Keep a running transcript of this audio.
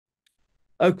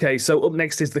Okay, so up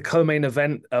next is the co-main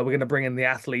event. We're going to bring in the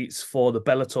athletes for the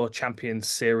Bellator Champions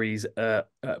Series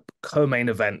co-main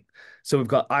event. So we've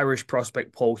got Irish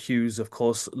prospect Paul Hughes. Of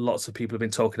course, lots of people have been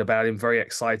talking about him. Very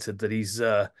excited that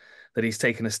he's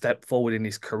taken a step forward in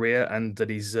his career and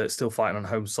that he's still fighting on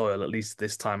home soil, at least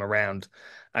this time around.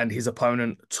 And his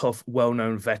opponent, tough,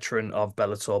 well-known veteran of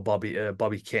Bellator,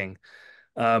 Bobby King.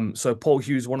 So Paul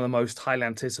Hughes, one of the most highly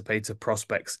anticipated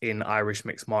prospects in Irish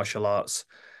mixed martial arts.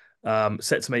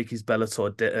 Set to make his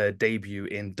Bellator debut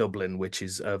in Dublin, which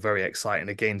is very exciting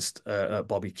against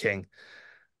Bobby King.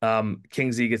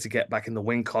 King's eager to get back in the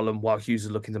win column while Hughes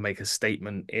is looking to make a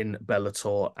statement in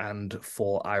Bellator and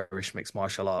for Irish mixed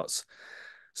martial arts.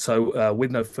 So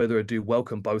with no further ado,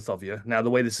 welcome both of you. Now,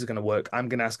 the way this is going to work, I'm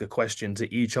going to ask a question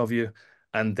to each of you,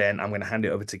 and then I'm going to hand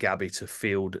it over to Gabby to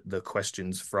field the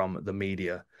questions from the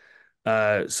media.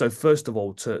 So first of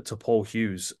all, to Paul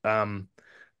Hughes,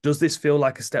 does this feel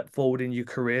like a step forward in your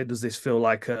career? Does this feel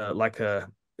like a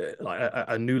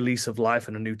new lease of life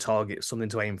and a new target, something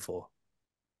to aim for?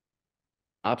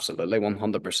 Absolutely,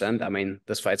 100%. I mean,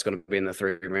 this fight's going to be in the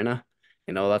Three Arena.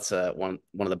 You know, that's one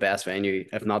of the best venue,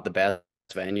 if not the best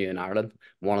venue in Ireland,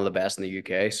 one of the best in the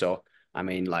UK. So, I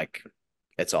mean, like,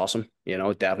 it's awesome. You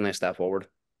know, definitely a step forward.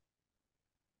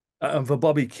 And for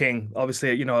Bobby King,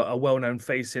 obviously, a well-known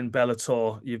face in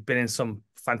Bellator. You've been in some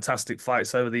fantastic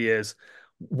fights over the years.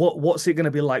 What's it going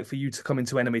to be like for you to come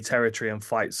into enemy territory and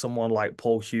fight someone like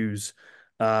Paul Hughes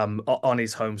on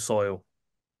his home soil?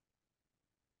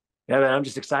 Yeah, man, I'm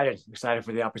just excited. Excited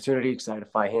for the opportunity, excited to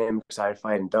fight him, excited to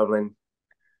fight in Dublin.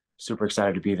 Super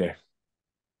excited to be there.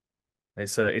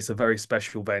 It's a very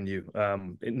special venue.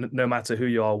 No matter who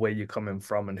you are, where you're coming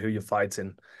from, and who you're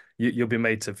fighting, you'll be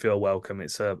made to feel welcome.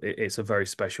 It's a very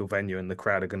special venue, and the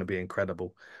crowd are going to be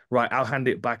incredible. Right, I'll hand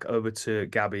it back over to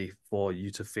Gabby for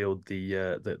you to field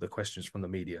the questions from the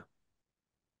media.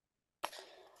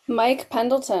 Mike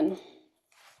Pendleton.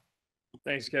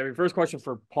 Thanks, Gabby. First question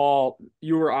for Paul.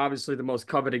 You were obviously the most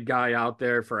coveted guy out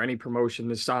there for any promotion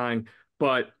to sign,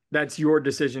 but that's your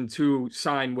decision to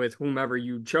sign with whomever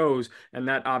you chose, and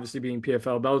that obviously being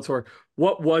PFL Bellator.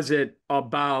 What was it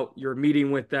about your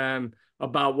meeting with them,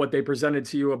 about what they presented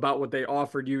to you, about what they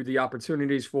offered you the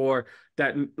opportunities for,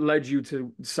 that led you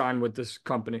to sign with this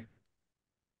company?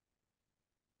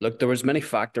 Look, there was many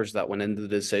factors that went into the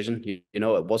decision. You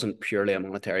know, it wasn't purely a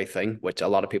monetary thing, which a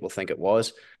lot of people think it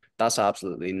was. That's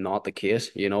absolutely not the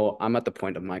case. You know, I'm at the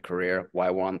point of my career where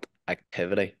I want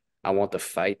activity. I want to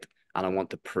fight and I want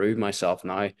to prove myself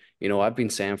now. You know, I've been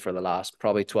saying for the last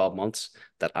probably 12 months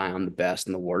that I am the best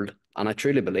in the world. And I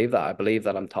truly believe that. I believe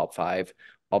that I'm top five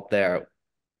up there,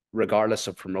 regardless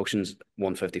of promotions,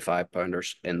 155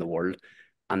 pounders in the world.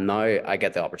 And now I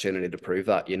get the opportunity to prove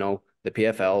that. You know, the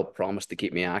PFL promised to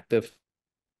keep me active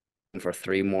for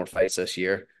 3 more fights this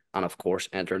year. And of course,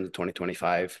 entering the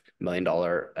 $25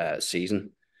 million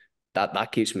season.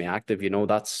 That keeps me active. You know,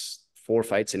 that's 4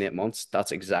 fights in 8 months.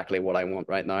 That's exactly what I want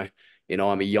right now. You know,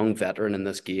 I'm a young veteran in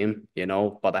this game, you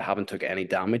know, but I haven't took any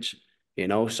damage, you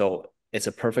know, so it's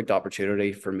a perfect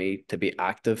opportunity for me to be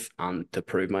active and to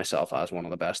prove myself as one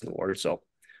of the best in the world. So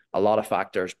a lot of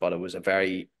factors, but it was a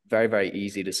very, very, very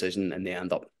easy decision in the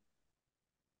end up.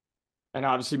 And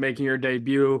obviously making your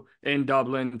debut in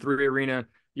Dublin, Three Arena.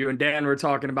 You and Dan were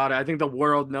talking about it. I think the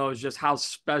world knows just how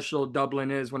special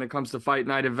Dublin is when it comes to fight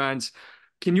night events.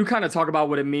 Can you kind of talk about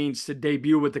what it means to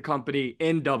debut with the company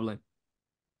in Dublin?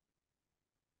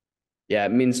 Yeah,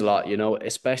 it means a lot, you know,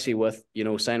 especially with, you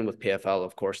know, signing with PFL,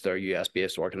 of course, they're a US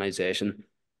based organization.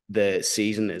 The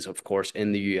season is, of course,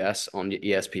 in the US on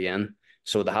ESPN.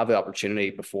 So to have the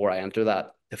opportunity before I enter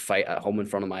that to fight at home in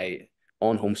front of my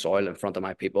on home soil in front of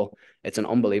my people, it's an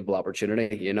unbelievable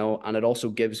opportunity, you know, and it also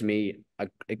gives me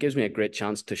a great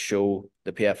chance to show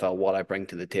the PFL what I bring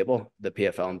to the table, the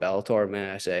PFL and Bellator, may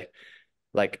I say.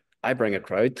 Like I bring a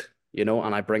crowd, you know,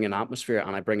 and I bring an atmosphere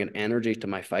and I bring an energy to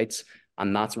my fights.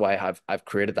 And that's why I've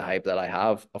created the hype that I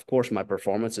have. Of course, my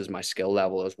performances, my skill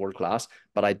level is world class,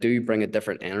 but I do bring a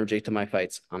different energy to my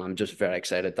fights. And I'm just very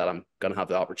excited that I'm gonna have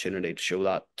the opportunity to show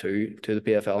that to the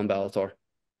PFL and Bellator.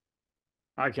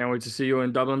 I can't wait to see you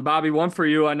in Dublin. Bobby, one for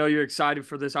you. I know you're excited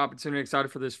for this opportunity,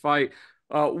 excited for this fight.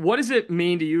 What does it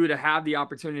mean to you to have the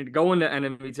opportunity to go into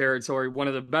enemy territory, one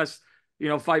of the best,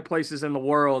 fight places in the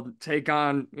world, take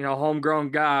on, homegrown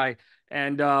guy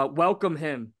and welcome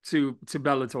him to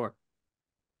Bellator?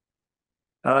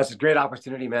 It's a great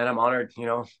opportunity, man. I'm honored.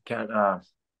 Can't. I'm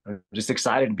just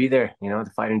excited to be there. To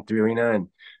fight in Three Arena and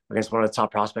against one of the top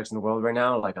prospects in the world right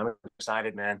now. Like I'm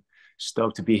excited, man.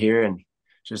 Stoked to be here and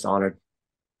just honored.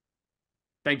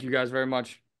 Thank you guys very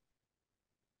much.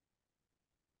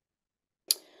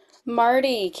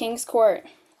 Marty, King's Court.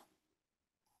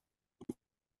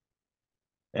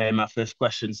 My first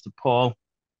question's to Paul.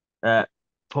 Uh,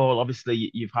 Paul,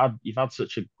 obviously you've had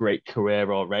such a great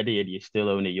career already, and you're still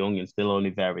only young and still only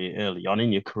very early on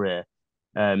in your career.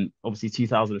 Obviously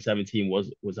 2017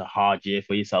 was a hard year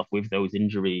for yourself with those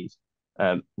injuries.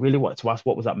 Really wanted to ask,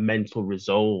 what was that mental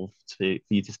resolve for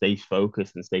you to stay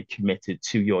focused and stay committed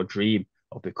to your dream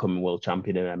of becoming world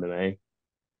champion in MMA?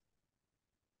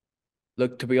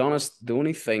 Look, to be honest, the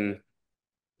only thing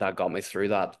that got me through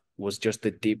that was just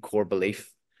the deep core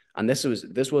belief. And this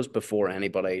was before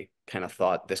anybody kind of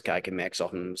thought this guy can make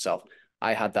something himself.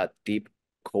 I had that deep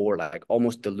core, like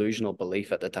almost delusional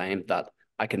belief at the time that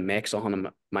I can make something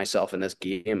of myself in this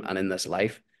game and in this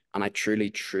life. And I truly,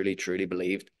 truly, truly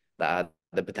believed that I had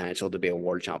the potential to be a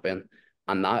world champion.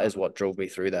 And that is what drove me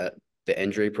through the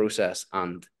injury process.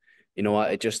 And you know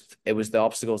what, it was the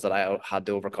obstacles that I had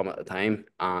to overcome at the time.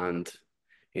 And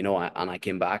I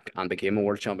came back and became a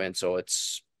world champion. So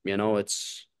it's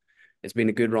been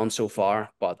a good run so far.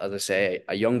 But as I say,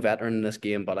 a young veteran in this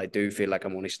game, but I do feel like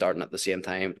I'm only starting at the same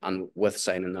time. And with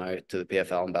signing now to the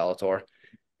PFL and Bellator,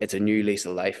 it's a new lease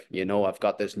of life. I've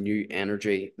got this new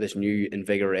energy, this new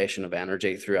invigoration of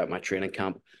energy throughout my training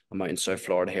camp. I'm out in South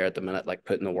Florida here at the minute, like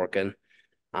putting the work in.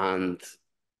 And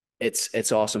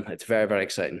it's awesome. It's very, very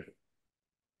exciting.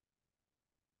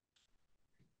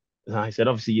 Like I said,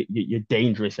 obviously you're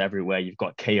dangerous everywhere. You've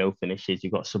got KO finishes,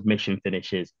 you've got submission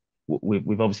finishes.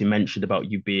 We've obviously mentioned about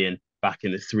you being back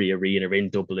in the three arena in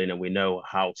Dublin, and we know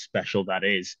how special that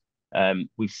is.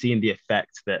 We've seen the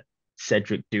effect that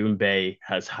Cedric Doumbé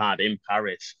has had in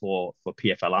Paris for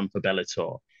PFL and for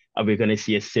Bellator. Are we going to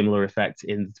see a similar effect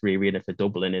in the three arena for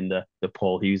Dublin in the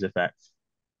Paul Hughes effect?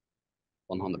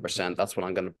 100%. That's what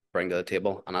I'm going to bring to the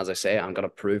table. And as I say, I'm going to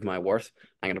prove my worth.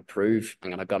 I'm going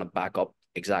to back up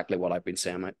exactly what I've been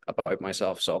saying about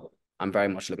myself. So I'm very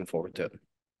much looking forward to it.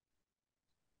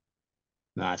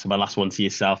 Nice. So my last one to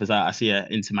yourself is that I see a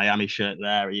Inter Miami shirt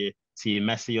there. Are you Team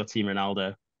Messi or Team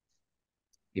Ronaldo?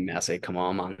 Team Messi, come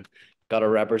on, man. Got to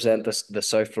represent the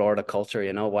South Florida culture,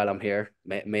 while I'm here.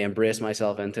 May embrace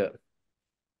myself into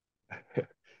it.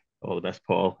 All the best,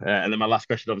 Paul. And then my last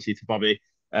question, obviously, to Bobby.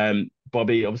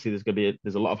 Bobby, obviously,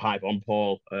 there's a lot of hype on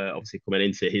Paul. Obviously, coming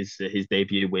into his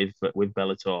debut with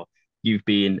Bellator. You've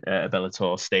been a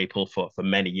Bellator staple for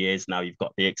many years now. You've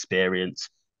got the experience.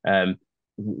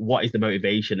 What is the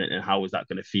motivation, and how is that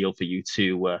going to feel for you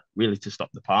to really to stop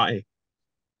the party?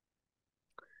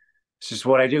 It's just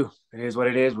what I do. It is what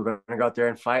it is. We're going to go out there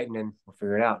and fight, and then we'll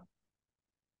figure it out.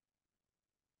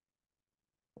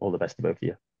 All the best to both of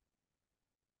you.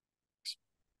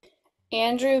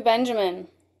 Andrew Benjamin.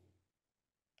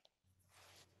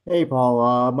 Hey,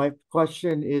 Paul. My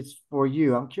question is for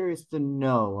you. I'm curious to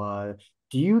know,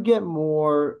 do you get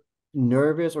more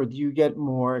nervous or do you get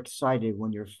more excited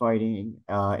when you're fighting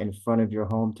in front of your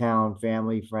hometown,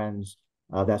 family, friends,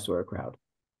 that sort of crowd?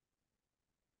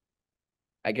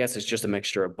 I guess it's just a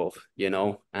mixture of both.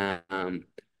 I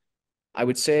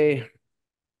would say,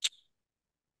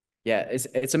 yeah,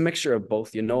 it's a mixture of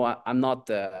both. I'm not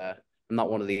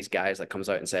one of these guys that comes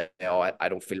out and say, "Oh, I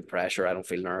don't feel pressure, I don't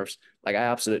feel nerves." Like I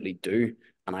absolutely do,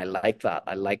 and I like that.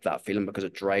 I like that feeling because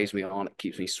it drives me on. It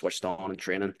keeps me switched on in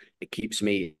training. It keeps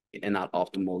me in that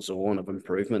optimal zone of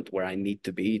improvement where I need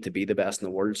to be the best in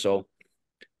the world. So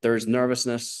there's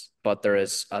nervousness, but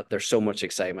there's so much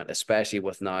excitement, especially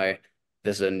with now.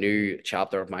 This is a new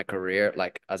chapter of my career,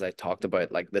 like as I talked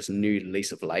about, like this new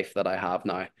lease of life that I have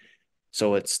now.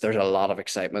 So there's a lot of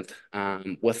excitement.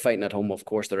 With fighting at home, of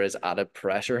course, there is added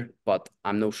pressure, but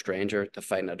I'm no stranger to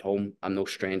fighting at home. I'm no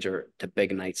stranger to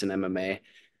big nights in MMA.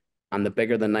 And the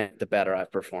bigger the night, the better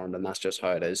I've performed, and that's just how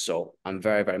it is. So I'm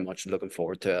very, very much looking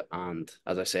forward to it. And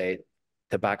as I say,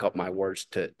 to back up my words,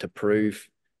 to prove,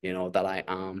 that I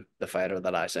am the fighter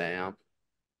that I say I am.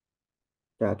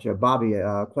 Gotcha. Bobby,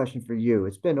 a question for you.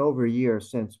 It's been over a year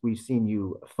since we've seen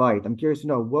you fight. I'm curious to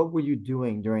know, what were you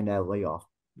doing during that layoff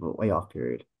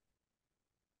period?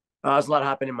 There's a lot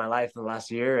happened in my life in the last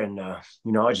year, and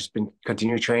I just been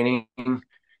continue training and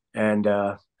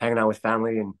hanging out with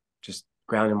family and just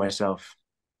grounding myself.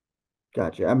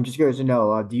 Gotcha. I'm just curious to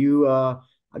know, do you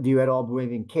at all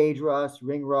believe in cage rust,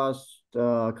 ring rust,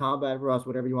 combat rust,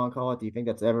 whatever you want to call it? Do you think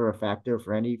that's ever a factor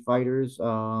for any fighters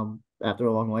after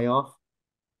a long layoff?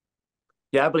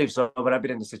 Yeah, I believe so, but I've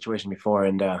been in the situation before,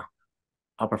 and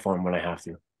I'll perform when I have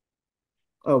to.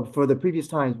 Oh, for the previous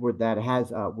times where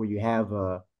you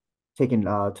have taken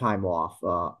time off,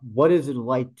 what is it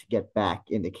like to get back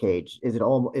in the cage? Is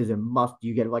it must do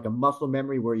you get like a muscle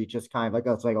memory where you just kind of like,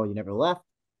 oh, it's like, oh, you never left?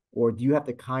 Or do you have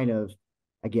to kind of,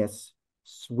 I guess,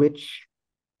 switch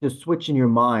just switch in your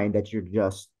mind that you're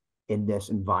just in this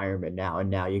environment now, and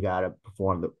now you gotta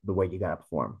perform the way you gotta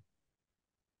perform?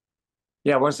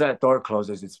 Yeah, once that door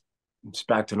closes, it's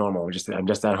back to normal. I'm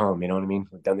just at home. You know what I mean?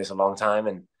 We've done this a long time,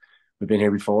 and we've been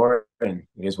here before, and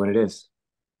it is what it is.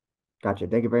 Gotcha.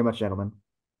 Thank you very much, gentlemen.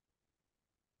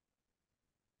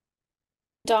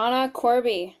 Donna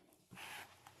Corby.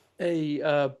 Hey,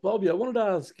 Bobby, I wanted to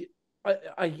ask,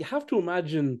 I have to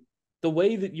imagine the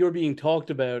way that you're being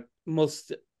talked about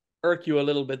must irk you a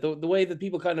little bit. The way that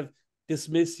people kind of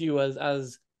dismiss you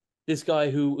as this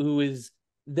guy who is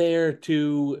there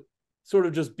to sort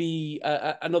of just be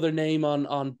another name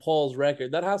on Paul's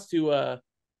record. That has to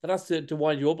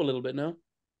wind you up a little bit, no?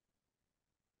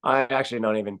 I actually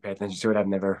don't even pay attention to it. I've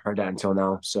never heard that until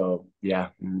now. So yeah,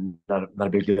 not a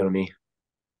big deal to me.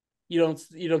 You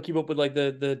don't keep up with like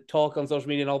the talk on social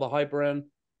media and all the hype around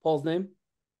Paul's name?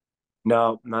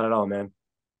 No, not at all, man.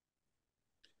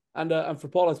 And for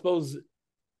Paul, I suppose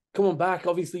coming back,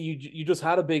 obviously you just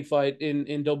had a big fight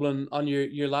in Dublin on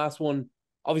your last one.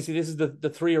 Obviously, this is the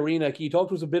three arena. Can you talk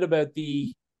to us a bit about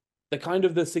the kind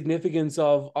of the significance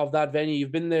of that venue?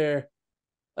 You've been there,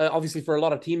 obviously for a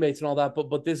lot of teammates and all that,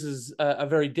 but this is a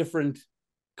very different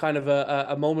kind of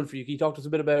a moment for you. Can you talk to us a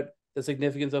bit about the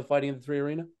significance of fighting in the three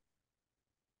arena?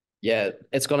 Yeah,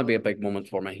 it's gonna be a big moment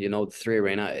for me. You know, the Three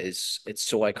Arena it's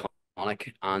so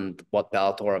iconic, and what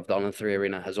Bellator have done in Three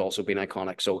Arena has also been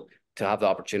iconic. So to have the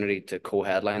opportunity to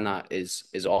co-headline that is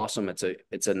awesome.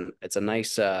 It's a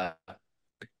nice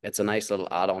little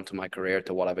add-on to my career,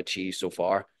 to what I've achieved so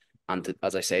far. And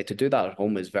as I say, to do that at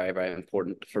home is very, very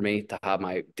important for me. To have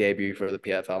my debut for the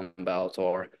PFL and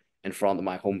Bellator in front of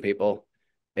my home people,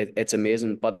 it's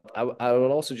amazing. But I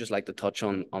would also just like to touch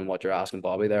on what you're asking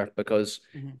Bobby there, because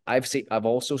Mhm. I've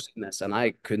also seen this, and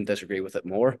I couldn't disagree with it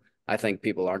more. I think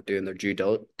people aren't doing their due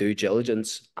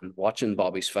diligence and watching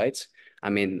Bobby's fights. I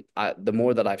mean, the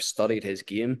more that I've studied his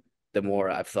game, the more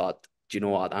I've thought, do you know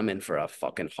what? I'm in for a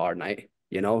fucking hard night,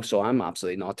 you know? So I'm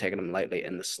absolutely not taking him lightly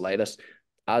in the slightest,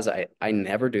 as I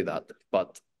never do that.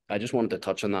 But I just wanted to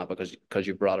touch on that because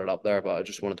you brought it up there, but I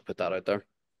just wanted to put that out there.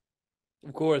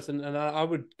 Of course, and I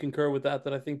would concur with that.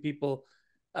 That I think people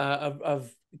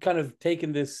have kind of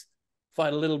taken this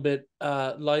fight a little bit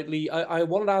lightly. I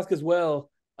wanted to ask as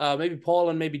well, maybe Paul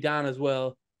and maybe Dan as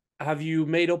well. Have you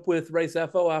made up with Ray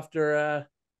Sefo after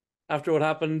what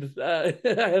happened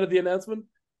ahead of the announcement?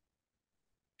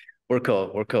 We're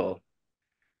cool. We're cool.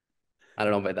 I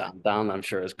don't know about that. Dan, I'm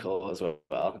sure is cool as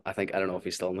well. I don't know if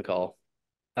he's still on the call.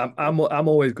 I'm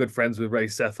always good friends with Ray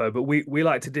Sefo, but we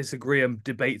like to disagree and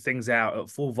debate things out at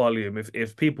full volume.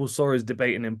 If people saw us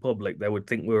debating in public, they would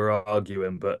think we were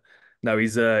arguing. But no,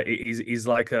 he's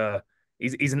like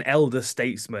he's an elder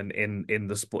statesman in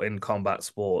the sport, in combat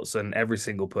sports, and every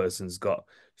single person's got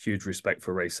huge respect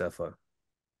for Ray Sefo.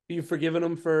 You've forgiven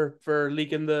him for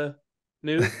leaking the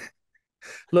news?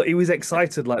 Look, he was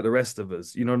excited like the rest of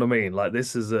us. You know what I mean? Like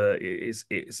this is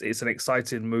it's an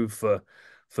exciting move for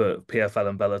PFL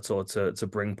and Bellator to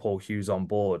bring Paul Hughes on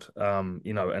board.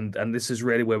 You know, and this is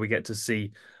really where we get to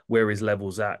see where his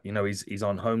level's at. You know, he's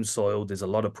on home soil. There's a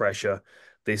lot of pressure.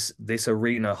 This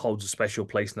arena holds a special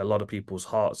place in a lot of people's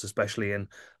hearts, especially in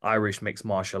Irish mixed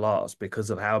martial arts, because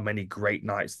of how many great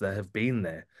nights there have been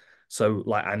there. So,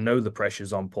 like, I know the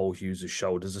pressure's on Paul Hughes'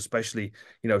 shoulders, especially,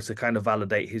 you know, to kind of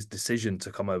validate his decision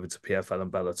to come over to PFL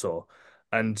and Bellator.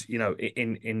 And, you know,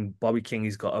 in Bobby King,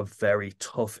 he's got a very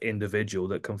tough individual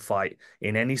that can fight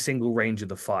in any single range of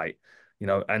the fight, you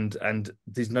know, and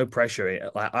there's no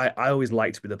pressure. Like, I always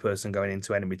like to be the person going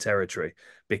into enemy territory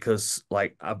because,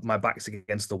 like, my back's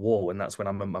against the wall, and that's when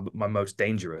I'm my most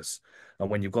dangerous. And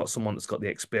when you've got someone that's got the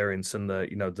experience and the,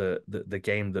 you know, the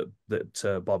game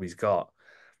that Bobby's got,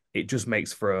 it just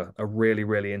makes for a really,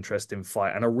 really interesting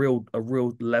fight and a real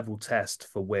level test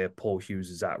for where Paul Hughes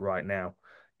is at right now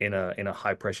in a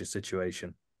high pressure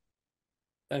situation.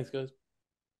 Thanks, guys.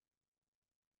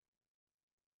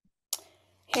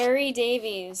 Harry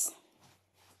Davies.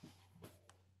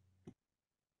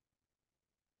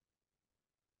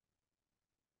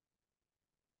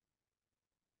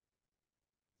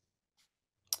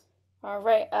 All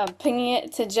right, pinging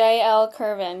it to JL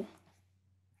Curvin.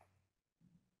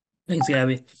 Thanks,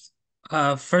 Gabby.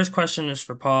 First question is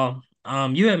for Paul.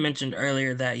 You had mentioned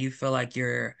earlier that you feel like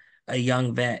you're a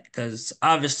young vet because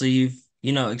obviously you've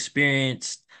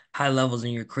experienced high levels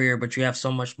in your career, but you have so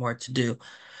much more to do.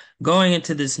 Going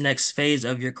into this next phase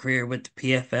of your career with the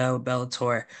PFL,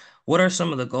 Bellator, what are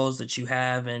some of the goals that you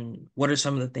have, and what are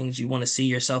some of the things you want to see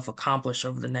yourself accomplish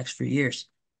over the next few years?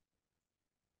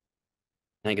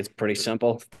 I think it's pretty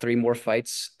simple. Three more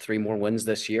fights, three more wins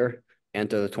this year.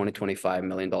 Enter the $20-25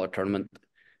 million tournament.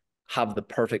 have the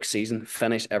perfect season,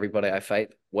 finish everybody I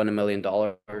fight, win $1 million,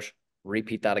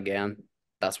 repeat that again.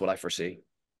 That's what I foresee.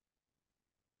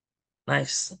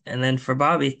 Nice. And then for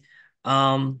Bobby,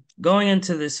 going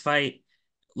into this fight,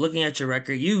 looking at your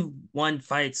record, you've won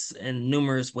fights in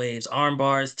numerous ways, arm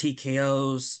bars,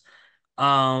 TKOs.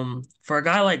 For a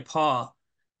guy like Paul,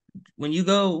 when you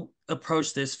go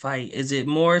approach this fight, is it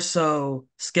more so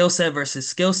skill set versus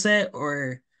skill set,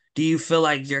 or do you feel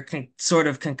like you're sort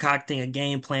of concocting a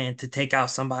game plan to take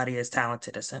out somebody as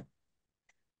talented as him?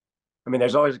 I mean,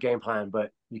 there's always a game plan,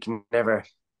 but you can never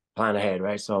plan ahead,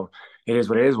 right? So it is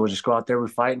what it is. We'll just go out there, we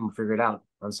fight, and we'll figure it out,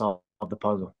 unsolve the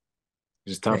puzzle.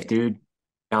 He's a tough Great. dude,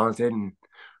 talented, and we're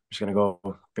just gonna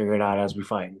go figure it out as we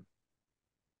fight.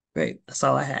 Great. That's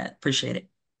all I had. Appreciate it.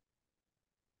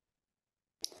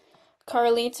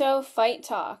 Carlito Fight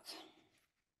Talk.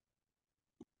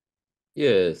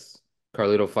 Yes,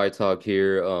 Carlito Fight Talk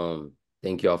here.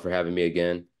 Thank y'all for having me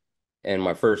again. And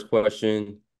my first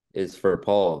question is for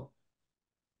Paul.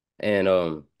 And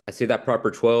I see that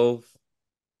proper 12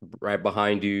 right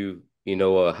behind you.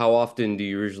 How often do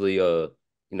you usually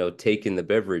take in the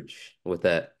beverage with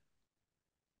that?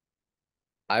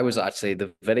 I was actually,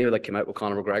 the video that came out with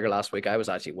Conor McGregor last week, I was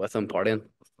actually with him partying.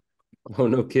 Oh,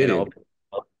 no kidding.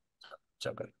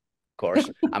 Joking. Of course.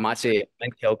 I'm actually in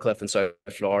Hillcliff in South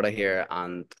Florida here,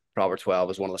 and Proper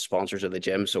 12 is one of the sponsors of the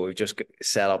gym. So we've just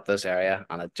set up this area,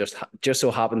 and it just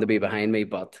so happened to be behind me.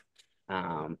 But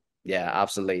yeah,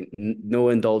 absolutely no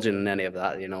indulging in any of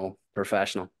that,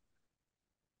 professional.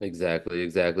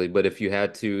 Exactly. But if you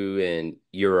had to and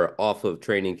you're off of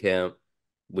training camp,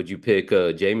 would you pick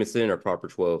Jameson or proper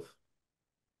 12?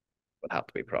 Would have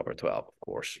to be Proper 12, of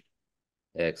course.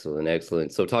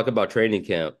 Excellent. So talk about training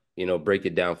camp, break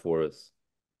it down for us.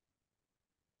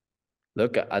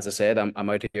 Look, as I said, I'm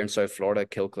out here in South Florida,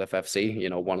 Killcliff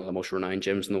FC, one of the most renowned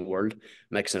gyms in the world,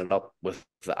 mixing it up with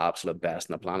the absolute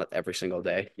best on the planet every single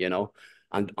day,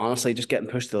 and honestly, just getting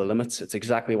pushed to the limits. It's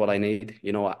exactly what I need.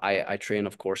 I train,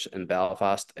 of course, in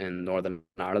Belfast in Northern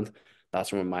Ireland.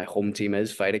 That's where my home team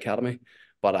is, Fight Academy.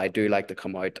 But I do like to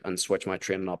come out and switch my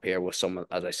training up here with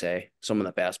as I say, some of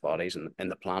the best bodies in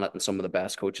the planet and some of the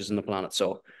best coaches in the planet.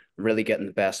 So I'm really getting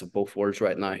the best of both worlds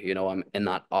right now. I'm in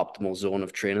that optimal zone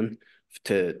of training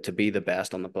to be the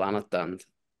best on the planet, and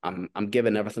I'm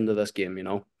giving everything to this game.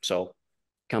 So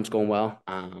camp's going well.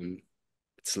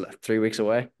 It's 3 weeks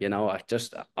away. I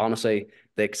just honestly,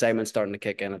 the excitement's starting to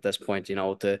kick in at this point.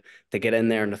 To get in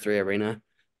there in the 3 arena,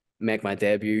 make my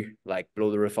debut, like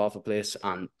blow the roof off the place,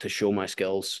 and to show my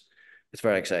skills. It's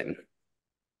very exciting.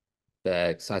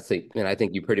 Thanks. I think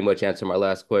you pretty much answered my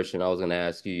last question. I was going to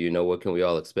ask you, what can we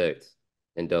all expect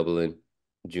in Dublin,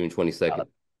 June 22nd?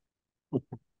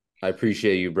 I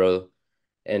appreciate you, brother.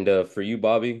 And for you,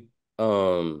 Bobby,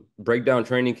 break down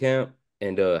training camp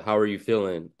and how are you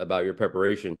feeling about your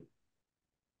preparation?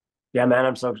 Yeah, man,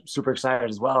 I'm so super excited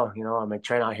as well. I'm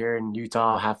train out here in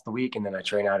Utah half the week, and then I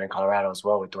train out in Colorado as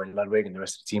well with Dwayne Ludwig and the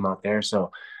rest of the team out there. So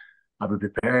I'll be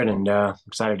prepared and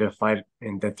excited to fight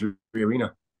in the 3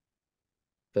 arena.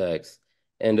 Thanks.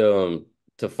 And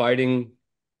to fighting,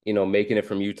 making it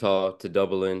from Utah to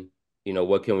Dublin,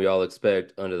 what can we all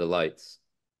expect under the lights?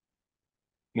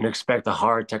 You can expect a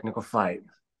hard technical fight.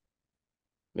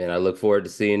 Man, I look forward to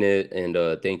seeing it, and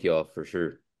thank y'all for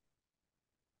sure.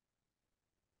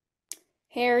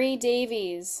 Harry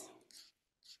Davies.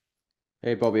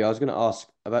 Hey Bobby, I was going to ask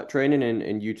about training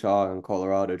in Utah and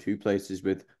Colorado, 2 places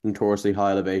with notoriously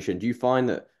high elevation. Do you find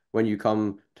that when you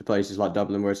come to places like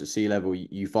Dublin where it's at sea level,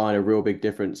 you find a real big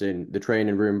difference in the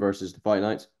training room versus the fight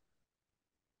nights?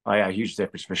 Oh yeah, huge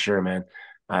difference for sure, man.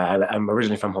 I'm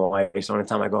originally from Hawaii, so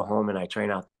anytime I go home and I train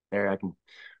out there, I can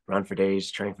run for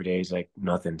days, train for days, like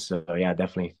nothing. So yeah,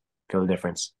 definitely feel the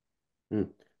difference.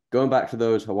 Going back to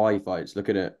those Hawaii fights,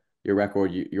 looking at your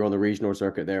record, you're on the regional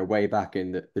circuit there way back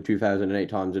in the 2008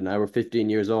 times, and now we're 15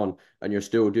 years on and you're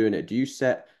still doing it. Do you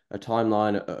set a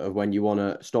timeline of when you want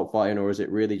to stop fighting, or is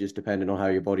it really just dependent on how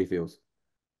your body feels?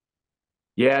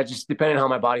 Yeah, just depending on how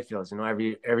my body feels.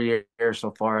 Every year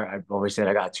so far, I've always said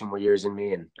I got 2 more years in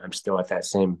me, and I'm still at that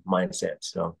same mindset.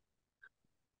 So,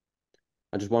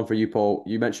 and just one for you, Paul.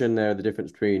 You mentioned there the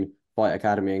difference between Fight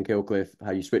Academy and Killcliff,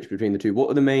 how you switch between the two.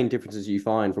 What are the main differences you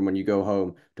find from when you go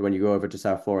home to when you go over to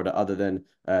South Florida, other than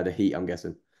the heat, I'm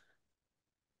guessing?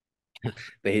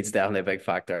 The heat's definitely a big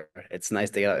factor. It's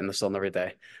nice to get out in the sun every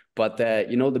day. But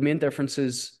the main difference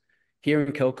is here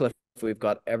in Killcliff, we've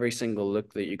got every single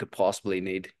look that you could possibly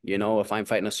need. If I'm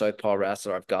fighting a southpaw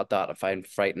wrestler, I've got that. If I'm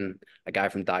fighting a guy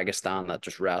from Dagestan that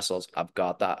just wrestles, I've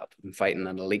got that. If I'm fighting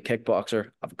an elite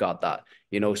kickboxer, I've got that.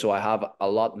 So I have a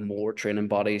lot more training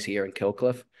bodies here in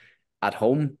Killcliff. At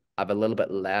home, I have a little bit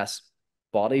less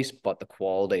bodies, but the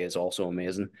quality is also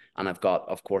amazing. And I've got,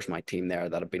 of course, my team there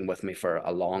that have been with me for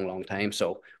a long, long time.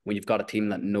 So when you've got a team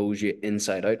that knows you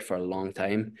inside out for a long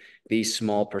time, these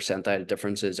small percentile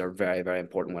differences are very, very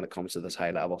important when it comes to this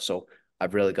high level. So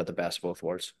I've really got the best of both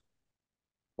worlds.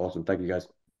 Awesome. Thank you, guys.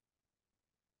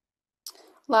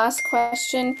 Last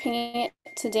question, pinging it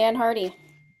to Dan Hardy.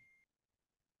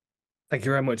 Thank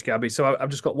you very much, Gabby. So I've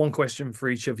just got one question for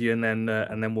each of you, and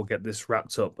then we'll get this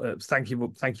wrapped up. Thank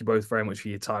you both very much for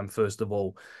your time. First of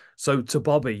all, so to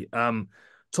Bobby,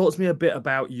 talk to me a bit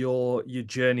about your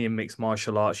journey in mixed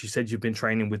martial arts. You said you've been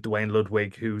training with Dwayne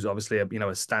Ludwig, who's obviously a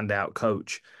standout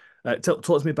coach. Talk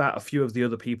to me about a few of the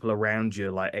other people around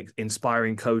you, like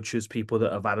inspiring coaches, people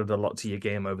that have added a lot to your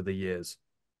game over the years.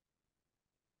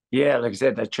 Yeah, like I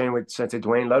said, I trained with Sensei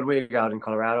Dwayne Ludwig out in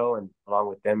Colorado, and along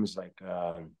with them is like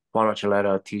Juan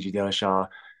Archuleta, TG De La Shaw,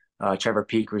 Trevor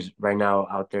Peak, who's right now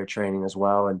out there training as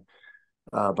well, and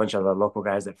a bunch of the local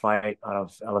guys that fight out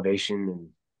of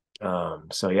Elevation.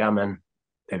 And so yeah, man,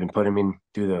 they've been putting me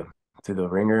through the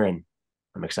ringer, and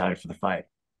I'm excited for the fight.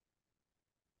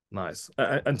 Nice.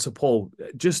 And to Paul,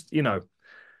 just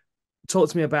talk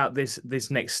to me about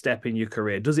this next step in your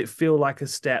career. Does it feel like a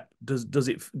step? Does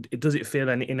it feel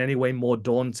in any way more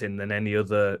daunting than any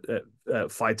other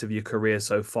fight of your career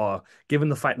so far? Given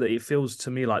the fact that it feels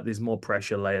to me like there's more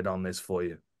pressure layered on this for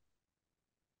you.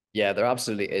 Yeah, there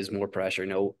absolutely is more pressure.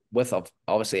 With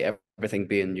obviously everything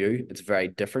being new, it's very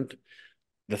different.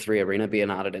 The 3 Arena being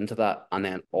added into that, and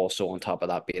then also on top of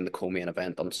that being the co-main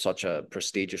event on such a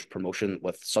prestigious promotion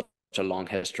with such a long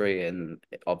history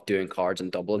of doing cards in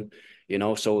Dublin,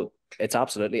 so it's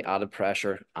absolutely added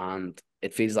pressure, and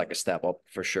it feels like a step up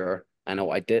for sure. I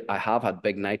have had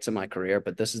big nights in my career,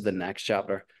 but this is the next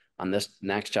chapter, and this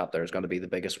next chapter is going to be the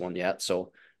biggest one yet.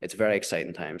 So it's very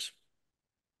exciting times.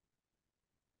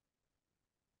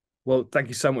 Well, thank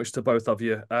you so much to both of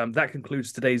you. That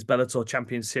concludes today's Bellator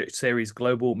Champions Series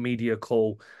Global Media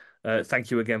Call. Thank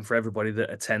you again for everybody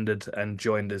that attended and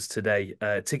joined us today.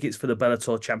 Tickets for the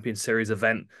Bellator Champions Series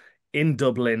event in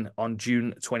Dublin on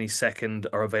June 22nd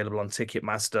are available on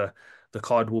Ticketmaster. The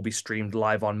card will be streamed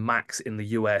live on Max in the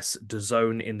US,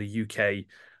 DAZN in the UK,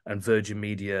 and Virgin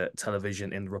Media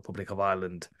Television in the Republic of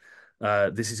Ireland.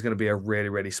 This is going to be a really,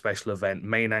 really special event.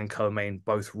 Main and co-main,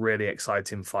 both really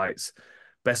exciting fights.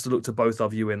 Best of luck to both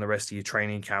of you in the rest of your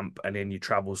training camp and in your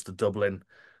travels to Dublin.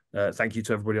 Thank you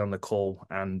to everybody on the call,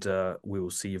 and we will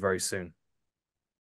see you very soon.